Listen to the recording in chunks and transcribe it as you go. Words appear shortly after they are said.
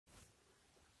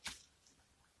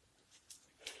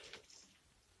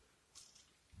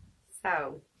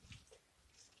So,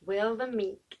 will the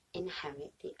meek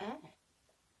inherit the earth?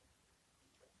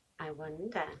 I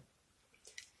wonder.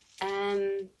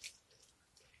 The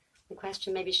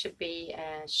question maybe should be,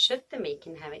 should the meek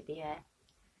inherit the earth?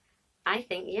 I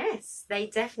think yes, they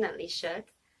definitely should.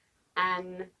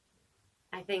 And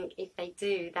I think if they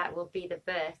do, that will be the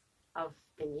birth of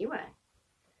the new earth.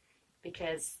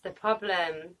 Because the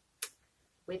problem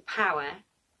with power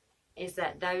is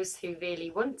that those who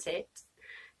really want it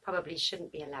probably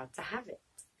shouldn't be allowed to have it.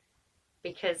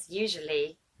 Because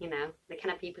usually, you know, the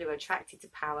kind of people who are attracted to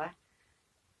power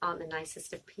aren't the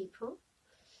nicest of people.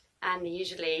 And they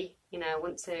usually, you know,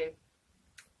 want to,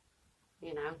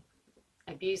 you know,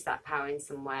 abuse that power in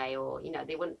some way, or, you know,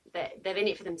 they're in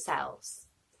it for themselves,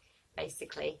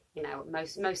 basically. You know,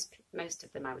 most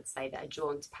of them, I would say, that are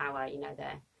drawn to power, you know,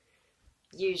 they're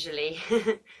usually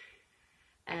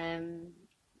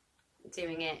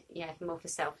doing it, yeah, more for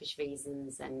selfish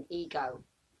reasons and ego.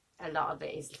 A lot of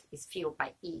it is fueled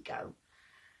by ego.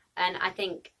 And I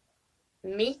think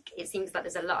meek, it seems like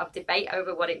there's a lot of debate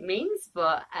over what it means,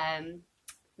 but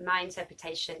my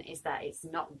interpretation is that it's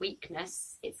not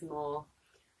weakness, it's more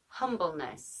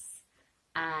humbleness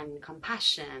and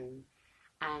compassion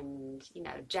and, you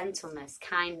know, gentleness,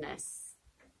 kindness,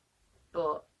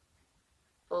 but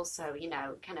also, you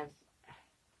know, kind of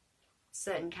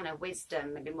certain kind of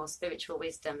wisdom, maybe more spiritual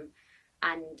wisdom,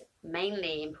 and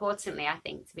mainly, importantly, I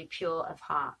think, to be pure of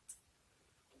heart.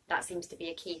 That seems to be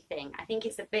a key thing. I think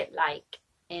it's a bit like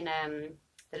in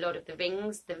The Lord of the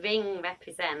Rings. The ring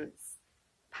represents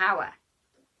power.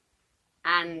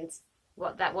 And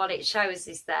what it shows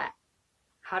is that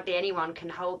hardly anyone can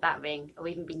hold that ring or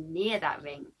even be near that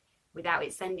ring without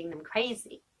it sending them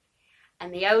crazy.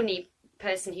 And the only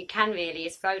person who can really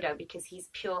is Frodo, because he's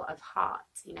pure of heart.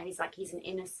 You know, he's an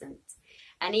innocent.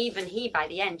 And even he, by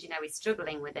the end, you know, is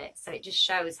struggling with it. So it just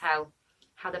shows how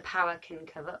the power can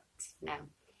corrupt, you know.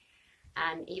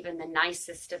 And even the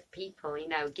nicest of people, you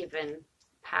know, given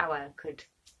power could,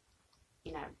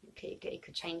 you know, it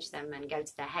could change them and go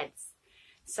to their heads.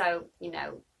 So, you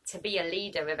know, to be a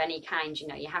leader of any kind, you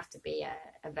know, you have to be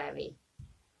a very,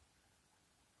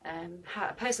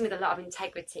 a person with a lot of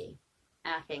integrity,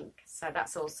 I think. So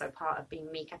that's also part of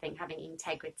being meek, I think, having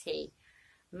integrity,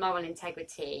 moral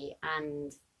integrity,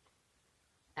 and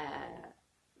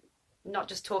not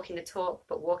just talking the talk,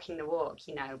 but walking the walk,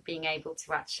 you know, being able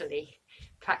to actually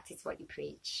practice what you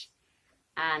preach,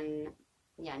 and,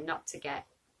 yeah, not to get,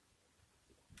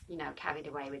 you know, carried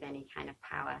away with any kind of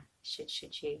power, should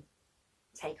you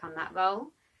take on that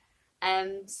role.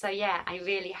 So, yeah, I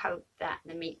really hope that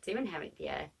the meek do inherit the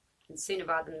earth, and sooner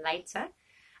rather than later.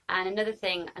 And another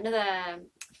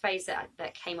phrase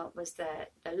that came up was the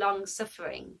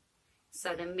long-suffering.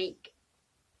 So the meek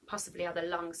possibly are the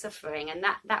long-suffering, and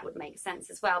that would make sense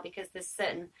as well, because there's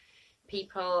certain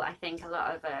people, I think a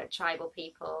lot of tribal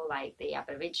people, like the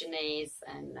Aborigines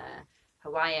and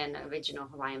original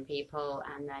Hawaiian people,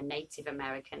 and the Native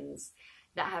Americans,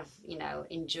 that have, you know,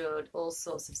 endured all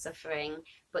sorts of suffering,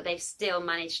 but they've still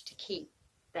managed to keep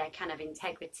their kind of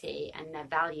integrity and their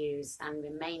values and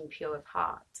remain pure of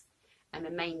heart and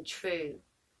remain true,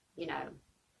 you know,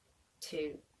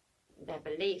 to their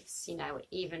beliefs, you know,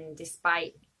 even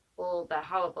despite all the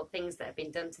horrible things that have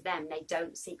been done to them. They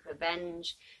don't seek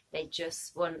revenge. They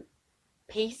just want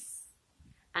peace.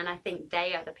 And I think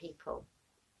they are the people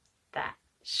that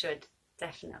should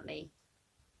definitely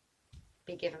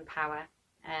be given power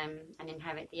and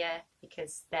inherit the earth,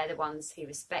 because they're the ones who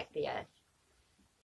respect the earth